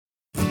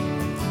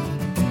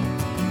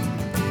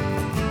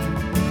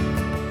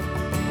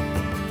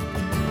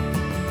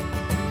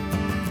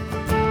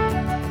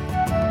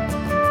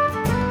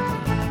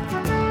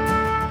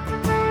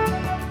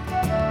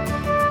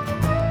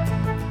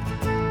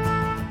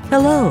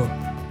Hello,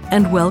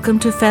 and welcome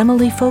to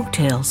Family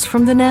Folktales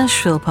from the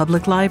Nashville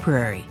Public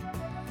Library.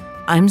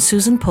 I'm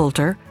Susan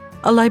Poulter,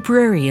 a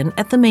librarian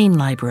at the main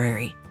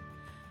library.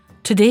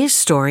 Today's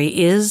story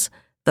is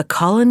The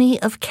Colony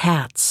of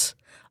Cats,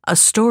 a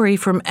story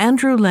from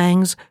Andrew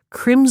Lang's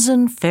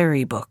Crimson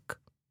Fairy Book.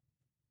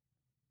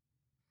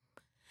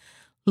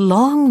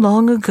 Long,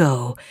 long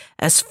ago,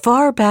 as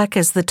far back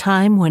as the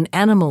time when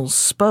animals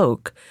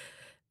spoke,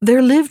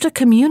 there lived a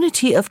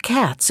community of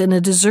cats in a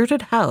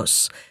deserted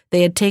house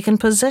they had taken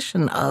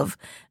possession of,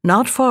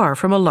 not far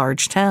from a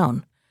large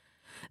town.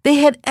 They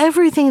had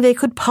everything they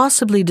could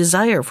possibly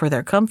desire for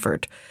their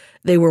comfort.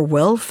 They were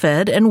well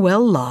fed and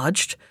well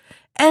lodged,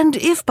 and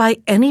if by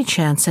any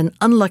chance an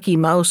unlucky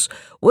mouse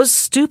was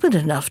stupid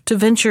enough to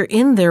venture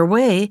in their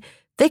way,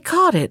 they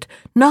caught it,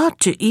 not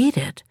to eat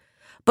it,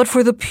 but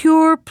for the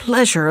pure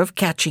pleasure of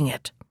catching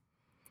it.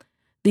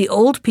 The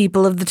old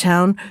people of the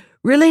town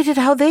related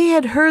how they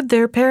had heard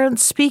their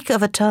parents speak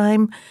of a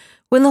time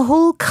when the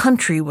whole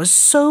country was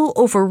so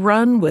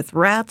overrun with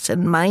rats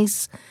and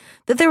mice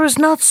that there was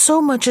not so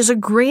much as a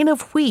grain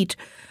of wheat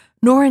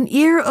nor an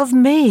ear of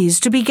maize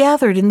to be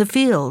gathered in the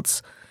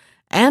fields,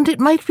 and it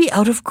might be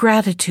out of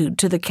gratitude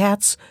to the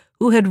cats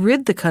who had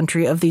rid the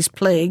country of these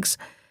plagues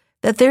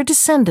that their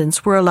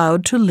descendants were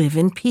allowed to live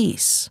in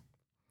peace.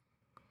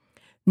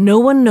 No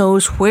one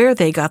knows where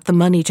they got the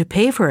money to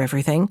pay for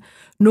everything,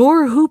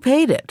 nor who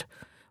paid it,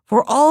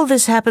 for all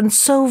this happened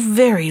so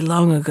very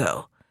long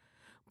ago.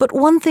 But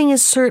one thing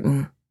is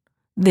certain,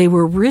 they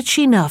were rich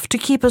enough to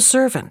keep a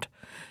servant,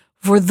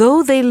 for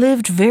though they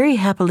lived very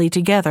happily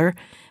together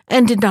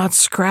and did not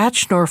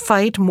scratch nor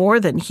fight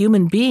more than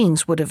human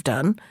beings would have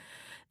done,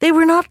 they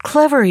were not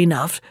clever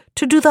enough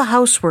to do the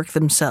housework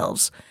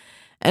themselves,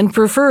 and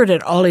preferred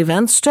at all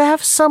events to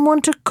have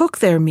someone to cook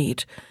their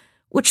meat,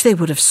 which they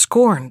would have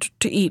scorned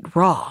to eat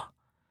raw.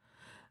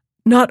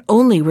 Not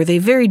only were they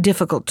very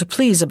difficult to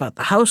please about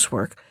the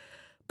housework,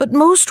 but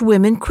most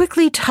women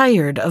quickly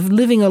tired of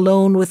living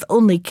alone with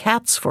only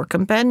cats for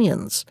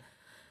companions.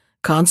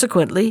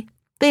 Consequently,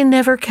 they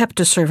never kept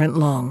a servant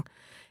long,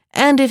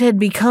 and it had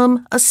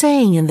become a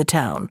saying in the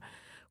town,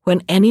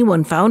 when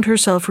anyone found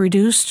herself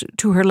reduced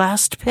to her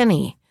last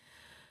penny,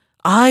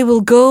 "I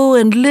will go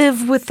and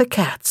live with the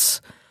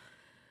cats."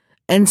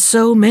 And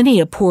so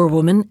many a poor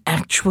woman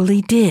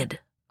actually did.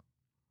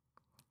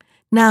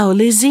 Now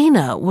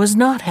Lizina was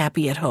not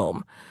happy at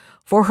home,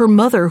 for her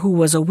mother, who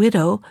was a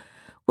widow,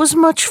 was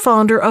much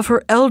fonder of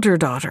her elder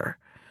daughter,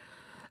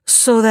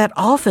 so that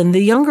often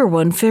the younger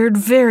one fared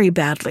very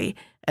badly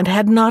and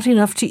had not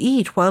enough to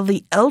eat, while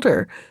the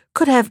elder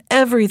could have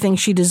everything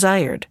she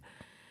desired.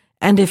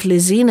 And if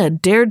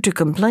Lizina dared to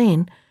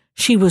complain,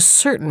 she was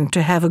certain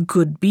to have a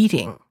good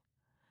beating.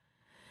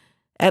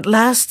 At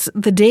last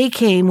the day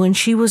came when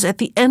she was at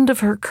the end of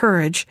her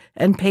courage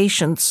and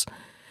patience,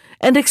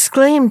 and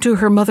exclaimed to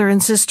her mother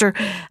and sister,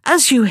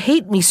 "As you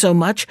hate me so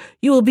much,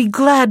 you will be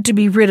glad to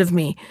be rid of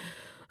me,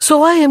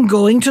 so I am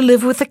going to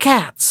live with the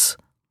cats."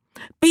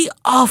 "Be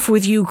off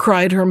with you,"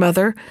 cried her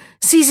mother,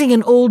 seizing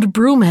an old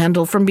broom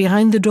handle from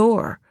behind the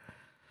door.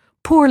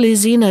 Poor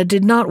Lizina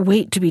did not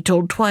wait to be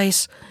told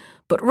twice,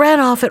 but ran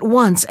off at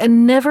once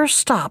and never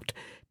stopped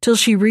till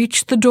she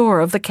reached the door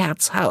of the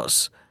cat's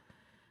house.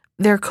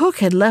 Their cook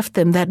had left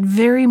them that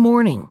very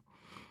morning,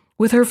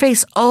 with her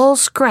face all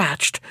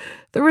scratched,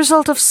 the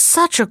result of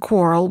such a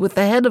quarrel with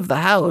the head of the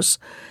house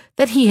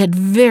that he had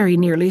very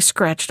nearly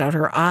scratched out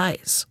her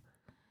eyes.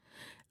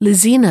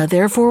 Lizina,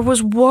 therefore,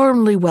 was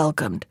warmly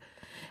welcomed,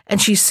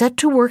 and she set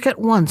to work at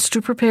once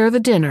to prepare the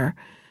dinner,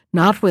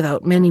 not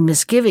without many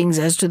misgivings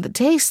as to the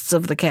tastes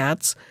of the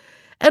cats,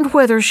 and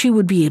whether she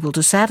would be able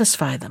to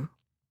satisfy them.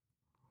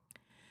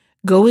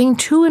 Going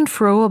to and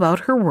fro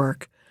about her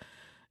work,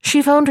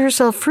 she found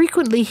herself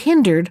frequently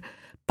hindered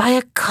by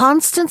a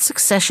constant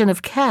succession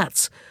of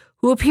cats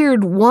who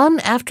appeared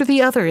one after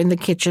the other in the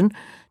kitchen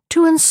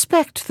to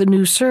inspect the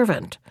new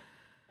servant.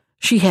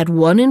 She had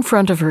one in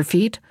front of her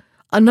feet,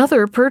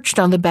 another perched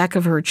on the back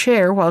of her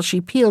chair while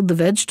she peeled the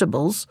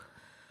vegetables,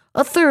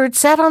 a third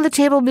sat on the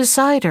table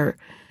beside her,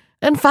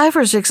 and 5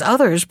 or 6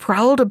 others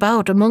prowled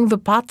about among the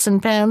pots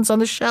and pans on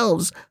the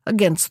shelves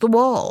against the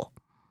wall.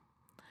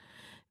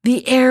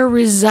 The air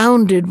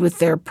resounded with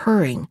their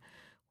purring,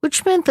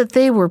 which meant that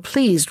they were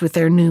pleased with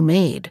their new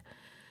maid.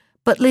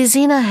 But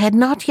Lizina had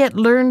not yet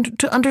learned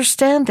to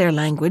understand their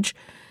language,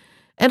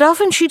 and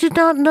often she did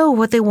not know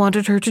what they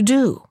wanted her to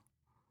do.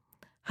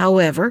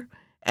 However,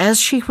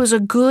 as she was a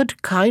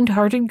good,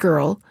 kind-hearted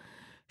girl,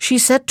 she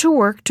set to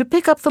work to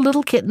pick up the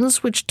little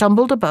kittens which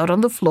tumbled about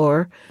on the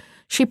floor.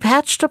 She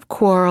patched up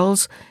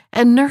quarrels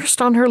and nursed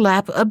on her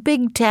lap a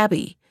big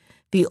tabby,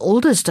 the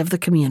oldest of the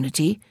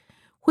community,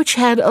 which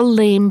had a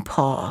lame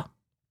paw.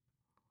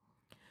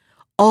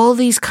 All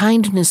these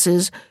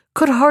kindnesses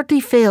could hardly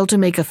fail to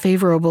make a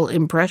favorable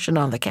impression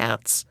on the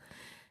cats,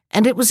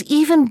 and it was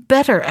even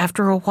better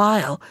after a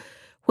while,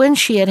 when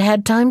she had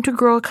had time to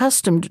grow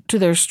accustomed to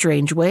their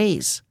strange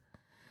ways.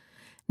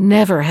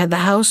 Never had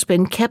the house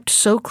been kept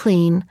so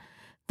clean,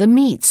 the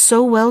meat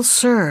so well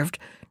served,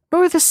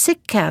 nor the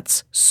sick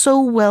cats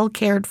so well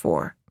cared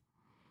for.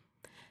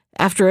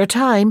 After a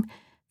time,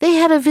 they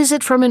had a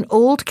visit from an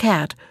old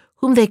cat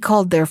whom they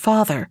called their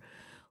father,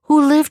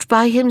 who lived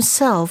by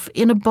himself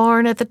in a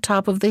barn at the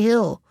top of the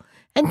hill,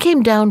 and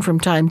came down from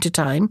time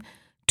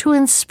to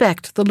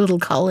inspect the little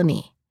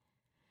colony.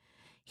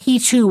 He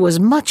too was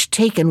much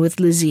taken with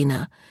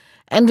Lizina,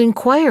 and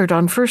inquired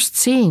on first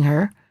seeing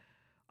her,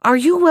 "Are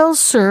you well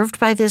served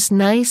by this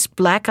nice,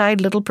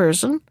 black-eyed little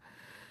person?"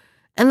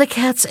 And the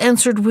cats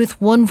answered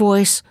with one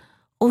voice,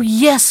 "Oh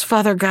yes,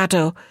 Father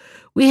Gatto,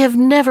 we have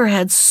never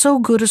had so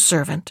good a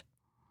servant."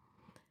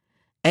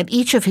 At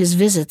each of his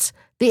visits,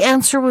 the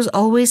answer was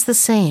always the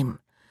same.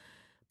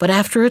 But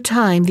after a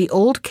time, the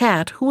old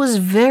cat, who was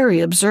very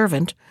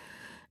observant,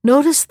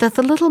 noticed that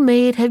the little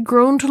maid had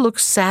grown to look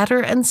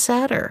sadder and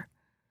sadder.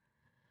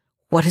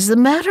 "What is the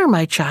matter,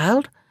 my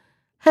child?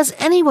 Has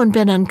anyone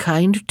been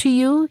unkind to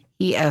you?"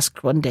 he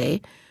asked one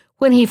day,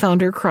 when he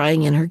found her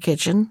crying in her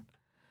kitchen.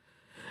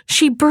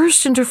 She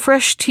burst into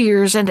fresh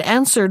tears and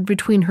answered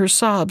between her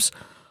sobs,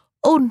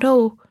 "Oh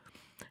no,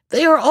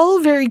 they are all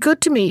very good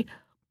to me,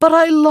 but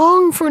I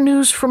long for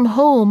news from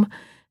home,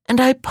 and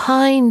I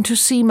pine to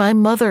see my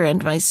mother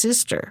and my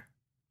sister."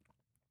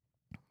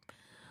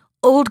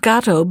 Old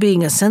Gatto,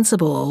 being a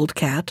sensible old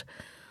cat,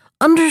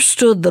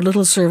 understood the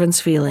little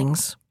servant's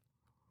feelings.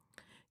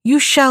 "You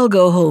shall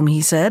go home,"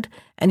 he said,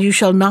 "and you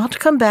shall not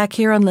come back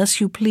here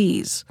unless you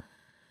please.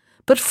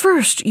 But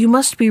first you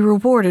must be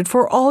rewarded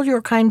for all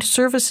your kind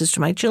services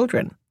to my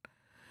children.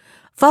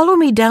 Follow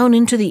me down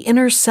into the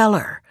inner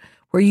cellar,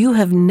 where you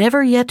have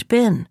never yet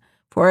been,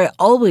 for I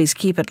always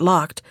keep it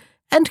locked,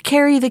 and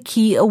carry the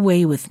key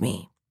away with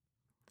me."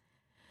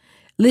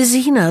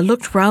 Lizina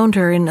looked round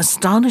her in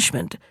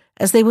astonishment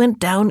as they went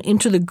down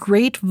into the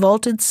great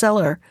vaulted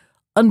cellar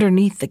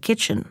underneath the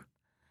kitchen.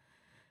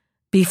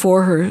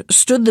 Before her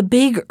stood the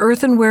big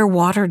earthenware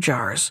water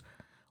jars,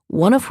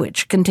 one of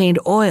which contained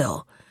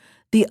oil,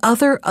 the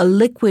other a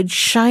liquid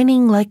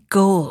shining like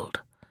gold.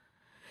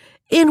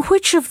 "In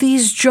which of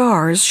these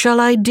jars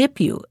shall I dip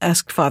you?"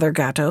 asked Father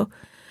Gatto,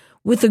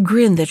 with a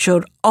grin that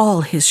showed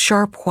all his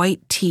sharp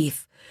white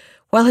teeth,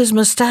 while his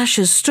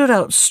mustaches stood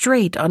out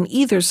straight on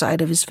either side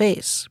of his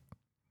face.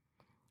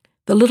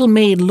 The little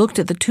maid looked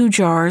at the two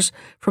jars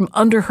from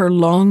under her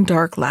long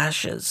dark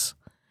lashes.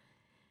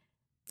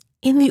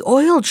 "In the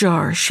oil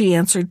jar," she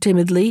answered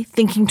timidly,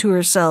 thinking to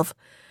herself,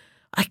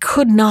 "I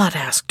could not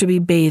ask to be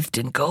bathed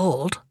in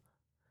gold."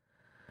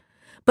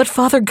 But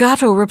Father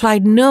Gatto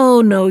replied,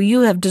 "No, no,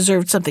 you have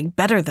deserved something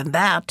better than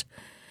that."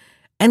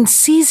 And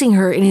seizing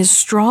her in his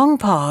strong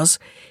paws,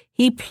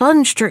 he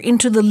plunged her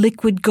into the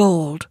liquid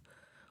gold.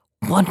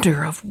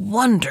 Wonder of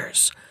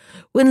wonders!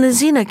 When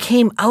Lizina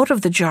came out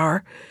of the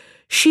jar,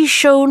 she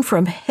shone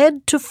from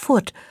head to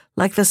foot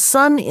like the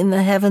sun in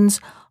the heavens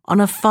on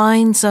a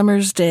fine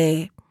summer's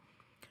day.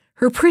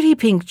 Her pretty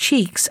pink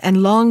cheeks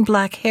and long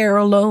black hair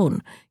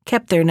alone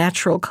kept their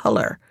natural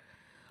color.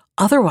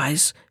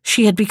 Otherwise,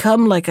 she had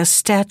become like a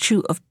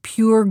statue of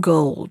pure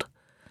gold.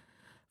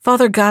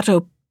 Father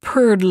Gatto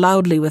purred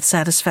loudly with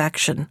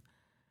satisfaction.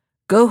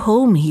 "Go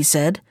home," he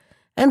said,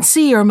 "and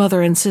see your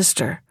mother and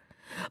sister.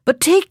 But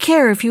take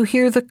care if you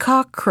hear the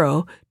cock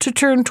crow to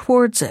turn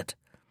towards it.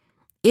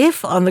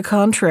 If, on the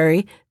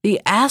contrary,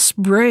 the ass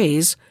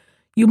brays,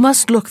 you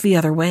must look the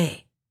other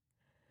way."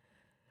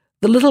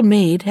 The little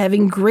maid,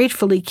 having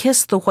gratefully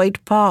kissed the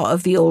white paw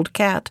of the old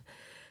cat,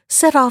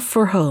 set off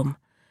for home.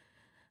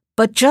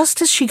 But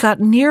just as she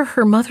got near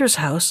her mother's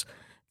house,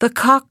 the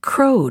cock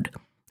crowed,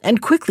 and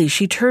quickly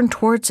she turned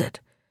towards it.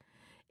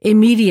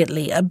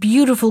 Immediately a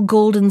beautiful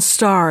golden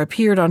star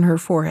appeared on her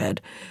forehead,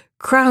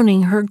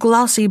 crowning her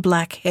glossy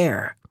black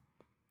hair.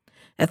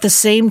 At the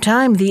same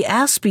time the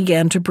ass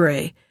began to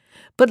bray,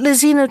 but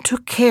Lizina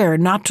took care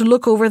not to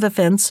look over the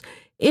fence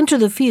into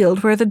the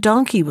field where the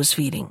donkey was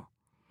feeding.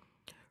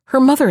 Her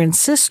mother and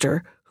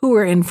sister, who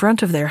were in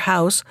front of their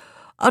house,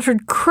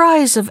 uttered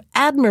cries of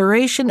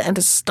admiration and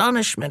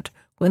astonishment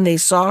when they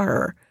saw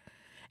her,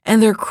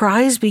 and their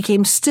cries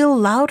became still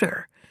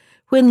louder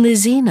when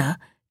Lizina,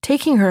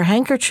 taking her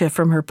handkerchief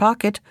from her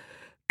pocket,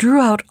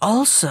 drew out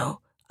also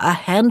a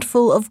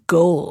handful of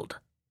gold.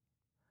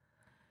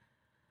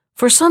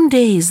 For some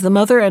days the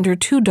mother and her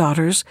two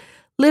daughters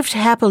lived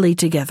happily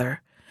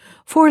together,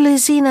 for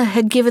Lizina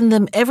had given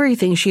them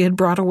everything she had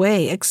brought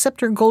away except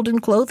her golden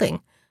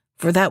clothing,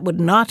 for that would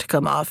not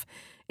come off,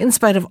 in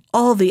spite of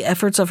all the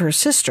efforts of her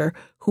sister,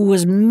 who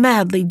was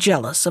madly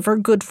jealous of her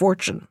good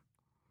fortune.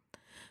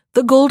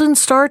 The golden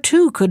star,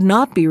 too, could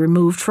not be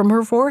removed from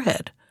her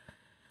forehead,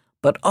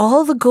 but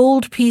all the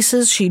gold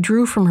pieces she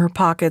drew from her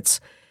pockets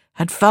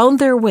had found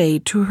their way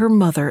to her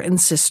mother and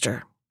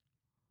sister.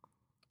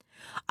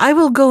 "I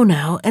will go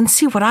now and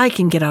see what I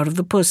can get out of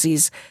the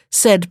pussies,"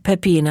 said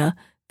Peppina,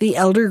 the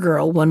elder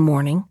girl, one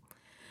morning,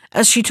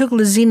 as she took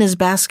Lizina's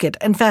basket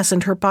and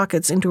fastened her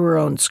pockets into her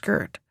own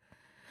skirt.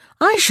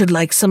 "I should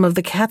like some of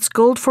the cat's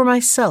gold for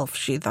myself,"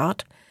 she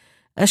thought,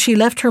 as she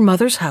left her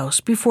mother's house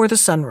before the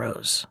sun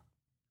rose.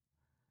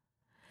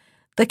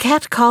 The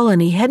cat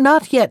colony had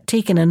not yet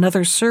taken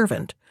another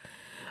servant,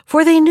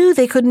 for they knew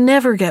they could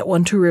never get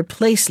one to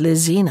replace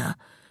Lizina,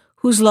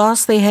 whose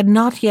loss they had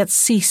not yet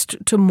ceased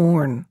to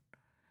mourn.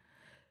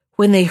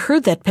 When they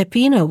heard that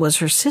Peppina was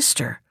her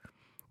sister,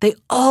 they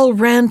all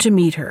ran to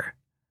meet her.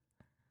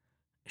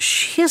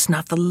 "She is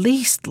not the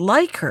least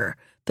like her,"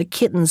 the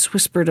kittens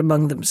whispered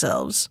among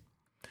themselves.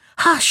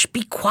 "Hush,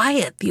 be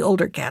quiet," the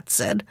older cat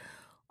said.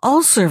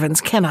 "All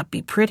servants cannot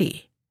be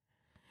pretty."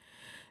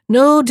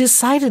 No,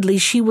 decidedly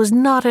she was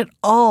not at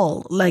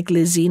all like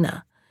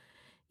Lizina.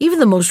 Even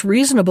the most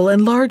reasonable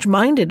and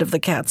large-minded of the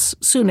cats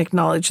soon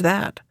acknowledged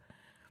that.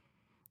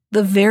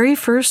 The very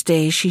first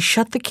day she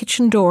shut the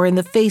kitchen door in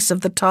the face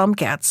of the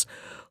tomcats,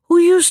 who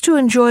used to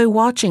enjoy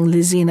watching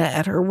Lizina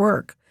at her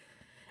work,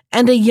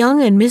 and a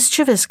young and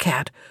mischievous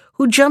cat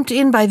who jumped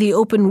in by the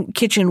open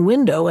kitchen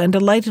window and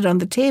alighted on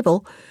the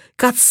table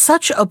got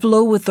such a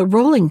blow with the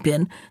rolling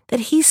pin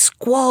that he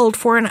squalled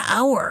for an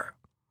hour.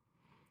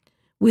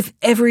 With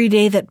every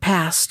day that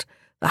passed,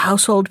 the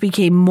household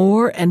became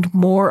more and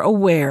more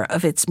aware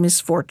of its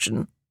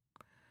misfortune.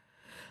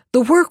 The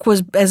work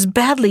was as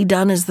badly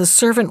done as the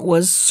servant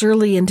was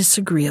surly and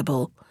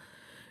disagreeable.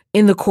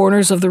 In the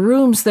corners of the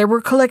rooms there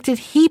were collected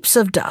heaps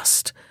of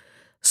dust.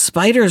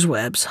 Spiders'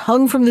 webs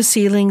hung from the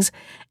ceilings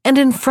and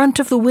in front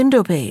of the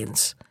window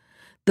panes.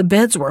 The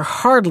beds were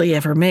hardly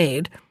ever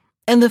made,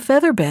 and the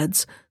feather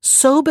beds,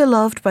 so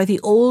beloved by the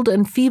old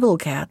and feeble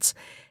cats,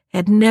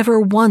 had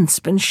never once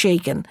been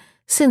shaken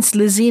since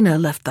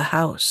Lizina left the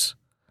house.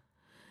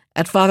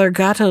 At Father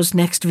Gatto's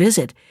next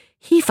visit,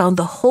 he found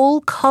the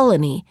whole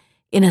colony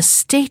in a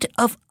state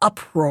of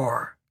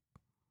uproar.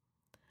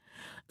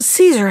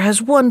 "Caesar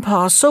has one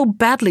paw so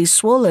badly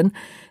swollen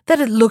that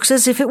it looks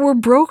as if it were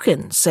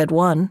broken," said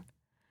one.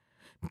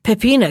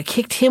 "Peppina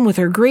kicked him with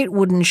her great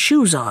wooden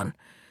shoes on.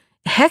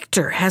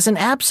 Hector has an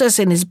abscess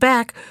in his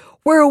back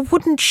where a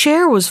wooden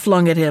chair was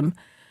flung at him.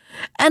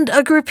 And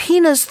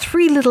Agrippina's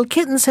 3 little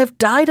kittens have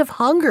died of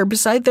hunger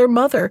beside their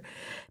mother,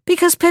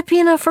 because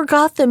Peppina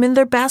forgot them in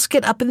their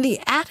basket up in the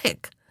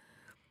attic.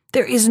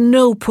 There is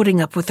no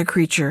putting up with the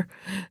creature.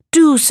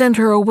 Do send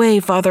her away,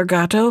 Father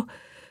Gatto.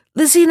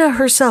 Lizina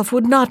herself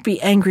would not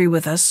be angry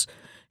with us.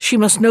 She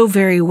must know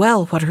very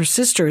well what her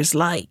sister is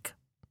like."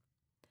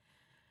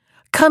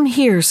 "Come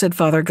here," said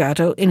Father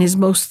Gatto in his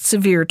most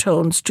severe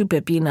tones to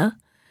Peppina,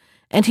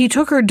 and he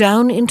took her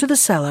down into the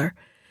cellar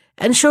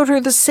and showed her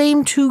the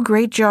same 2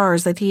 great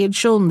jars that he had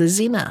shown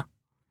Lizina.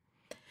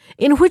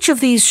 "In which of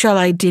these shall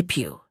I dip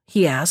you?"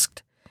 he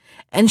asked,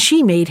 and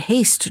she made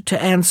haste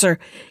to answer,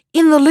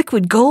 "In the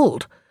liquid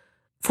gold,"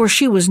 for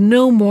she was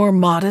no more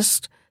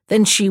modest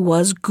than she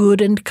was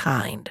good and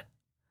kind.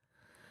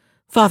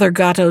 Father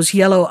Gatto's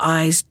yellow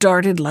eyes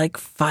darted like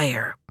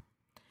fire.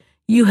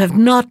 "You have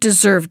not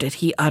deserved it,"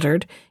 he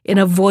uttered, in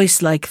a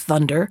voice like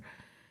thunder,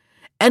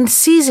 and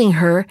seizing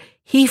her,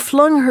 he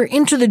flung her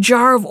into the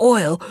jar of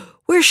oil,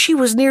 where she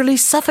was nearly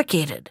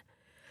suffocated.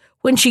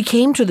 When she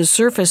came to the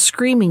surface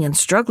screaming and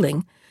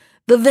struggling,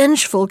 the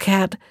vengeful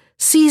cat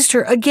seized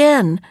her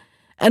again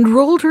and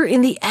rolled her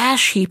in the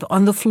ash heap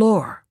on the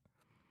floor.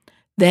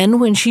 Then,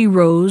 when she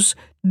rose,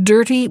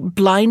 dirty,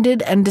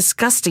 blinded, and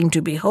disgusting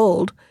to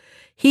behold,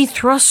 he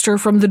thrust her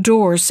from the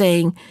door,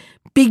 saying,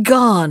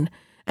 "Begone,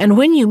 and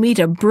when you meet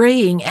a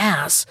braying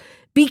ass,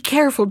 be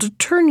careful to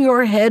turn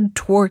your head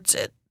towards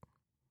it."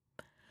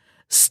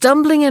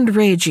 Stumbling and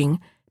raging,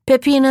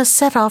 Peppina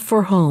set off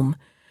for home,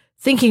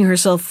 thinking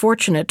herself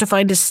fortunate to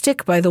find a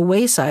stick by the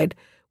wayside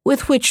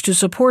with which to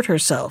support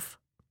herself.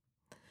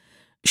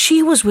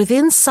 She was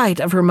within sight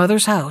of her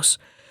mother's house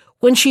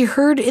when she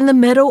heard in the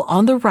meadow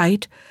on the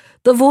right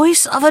the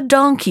voice of a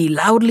donkey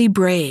loudly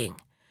braying.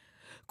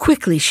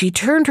 Quickly she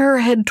turned her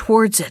head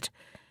towards it,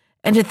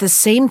 and at the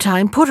same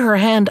time put her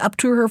hand up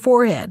to her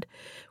forehead,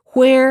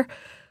 where,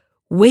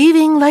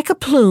 waving like a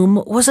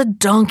plume, was a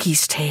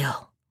donkey's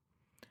tail.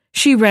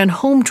 She ran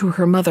home to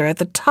her mother at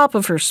the top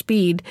of her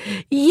speed,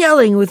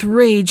 yelling with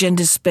rage and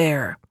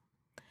despair.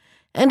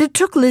 And it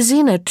took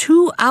Lizina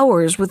 2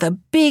 hours with a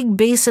big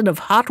basin of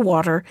hot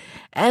water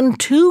and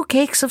 2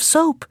 cakes of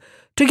soap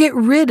to get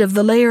rid of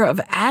the layer of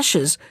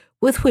ashes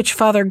with which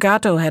Father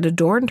Gatto had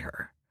adorned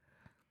her.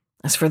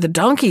 As for the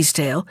donkey's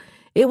tail,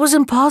 it was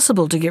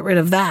impossible to get rid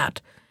of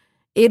that.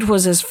 It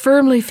was as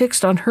firmly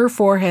fixed on her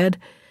forehead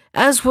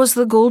as was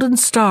the golden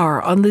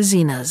star on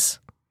Lizina's.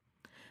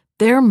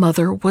 Their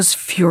mother was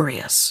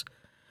furious.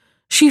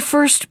 She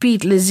first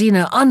beat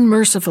Lizina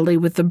unmercifully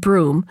with the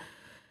broom.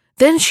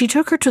 Then she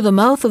took her to the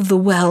mouth of the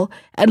well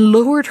and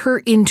lowered her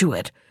into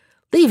it,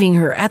 leaving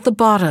her at the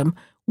bottom,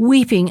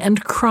 weeping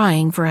and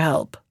crying for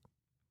help.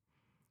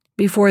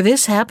 Before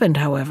this happened,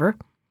 however,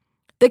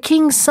 the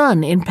king's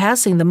son, in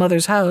passing the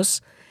mother's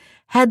house,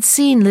 had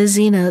seen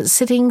Lizina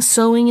sitting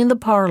sewing in the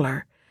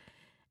parlor,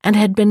 and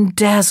had been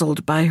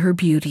dazzled by her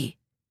beauty.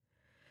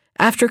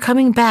 After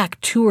coming back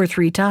 2 or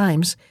 3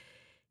 times,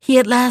 he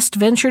at last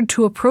ventured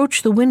to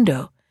approach the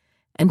window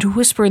and to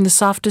whisper in the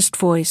softest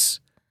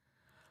voice,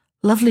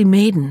 "Lovely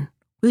maiden,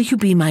 will you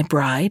be my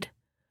bride?"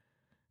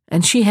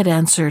 And she had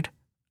answered,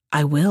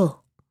 "I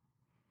will."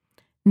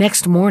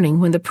 Next morning,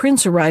 when the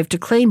prince arrived to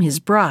claim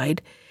his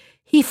bride,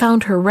 he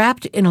found her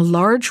wrapped in a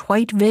large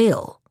white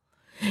veil.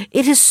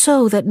 "It is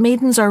so that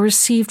maidens are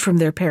received from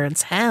their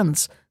parents'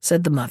 hands,"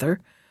 said the mother,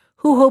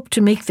 who hoped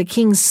to make the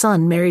king's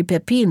son marry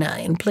Peppina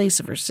in place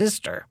of her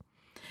sister,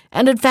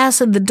 and had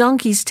fastened the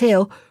donkey's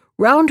tail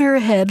round her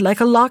head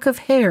like a lock of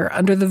hair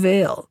under the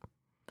veil.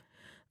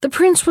 The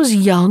prince was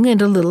young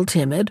and a little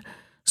timid,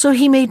 so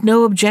he made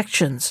no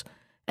objections,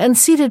 and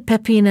seated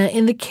Peppina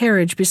in the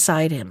carriage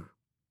beside him.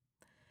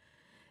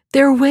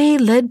 Their way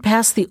led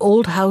past the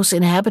old house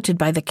inhabited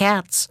by the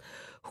cats,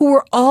 who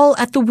were all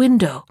at the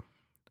window,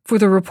 for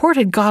the report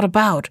had got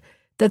about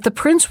that the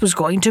prince was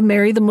going to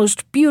marry the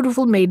most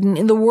beautiful maiden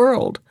in the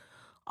world,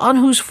 on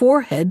whose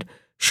forehead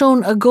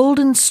shone a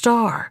golden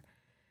star,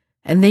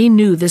 and they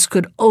knew this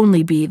could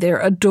only be their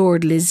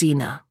adored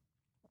Lizina.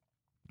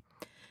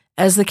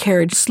 As the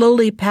carriage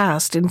slowly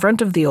passed in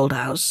front of the old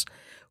house,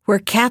 where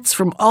cats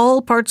from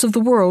all parts of the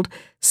world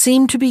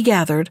seemed to be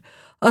gathered,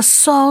 a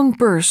song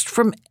burst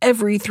from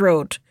every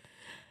throat.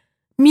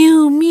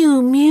 "Mew,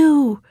 mew,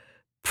 mew!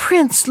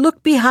 Prince,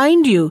 look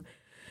behind you!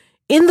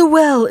 In the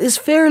well is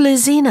fair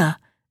Lizina,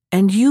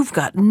 and you've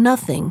got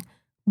nothing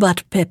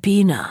but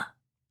Peppina."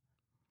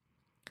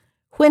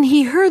 When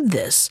he heard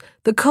this,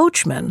 the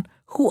coachman,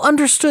 who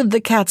understood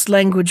the cat's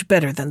language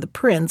better than the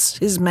prince,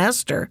 his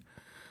master,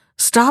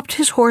 stopped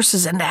his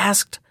horses and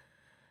asked,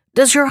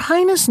 "Does your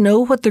highness know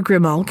what the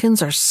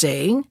grimalkins are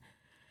saying?"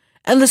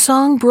 And the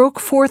song broke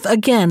forth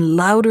again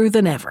louder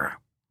than ever.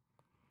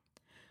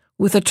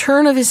 With a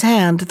turn of his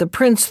hand, the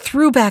prince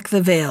threw back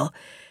the veil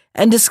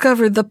and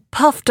discovered the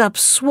puffed-up,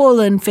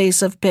 swollen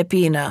face of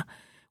Peppina,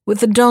 with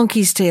the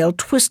donkey's tail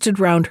twisted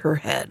round her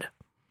head.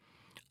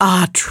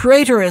 "Ah,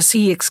 traitoress!"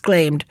 he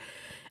exclaimed,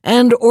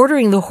 and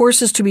ordering the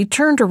horses to be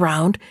turned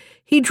around,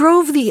 he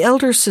drove the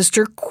elder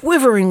sister,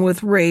 quivering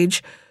with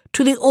rage,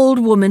 to the old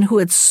woman who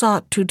had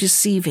sought to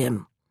deceive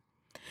him.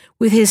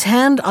 With his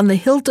hand on the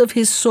hilt of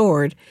his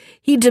sword,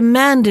 he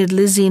demanded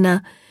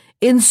Lizina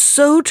in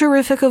so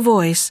terrific a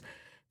voice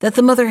that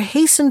the mother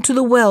hastened to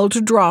the well to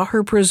draw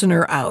her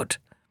prisoner out.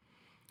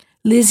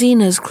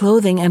 Lizina's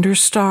clothing and her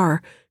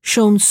star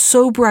shone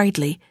so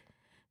brightly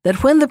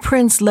that when the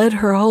prince led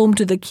her home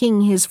to the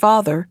king his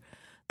father,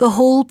 the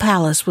whole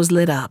palace was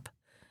lit up.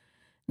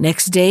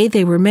 Next day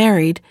they were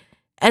married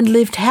and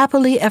lived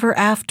happily ever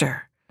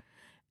after,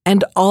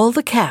 and all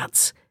the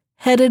cats,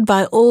 headed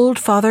by old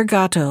Father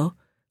Gatto,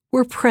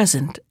 were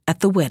present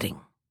at the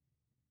wedding.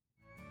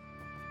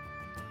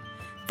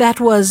 That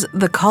was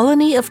The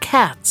Colony of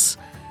Cats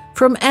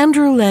from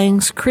Andrew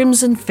Lang's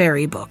Crimson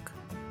Fairy book.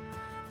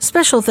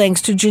 Special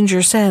thanks to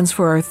Ginger Sands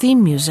for our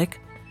theme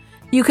music.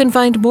 You can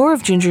find more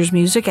of Ginger's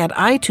music at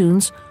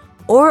iTunes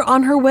or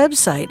on her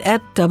website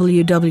at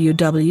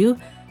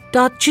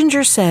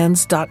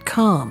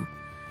www.gingersands.com.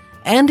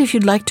 And if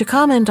you'd like to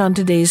comment on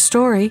today's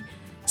story,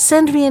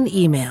 send me an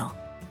email.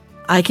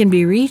 I can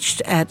be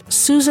reached at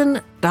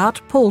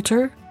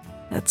susan.poulter,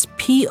 that's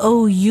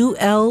Poulter,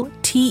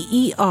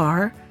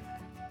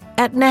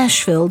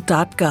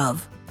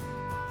 @nashville.gov.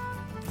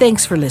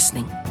 Thanks for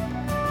listening.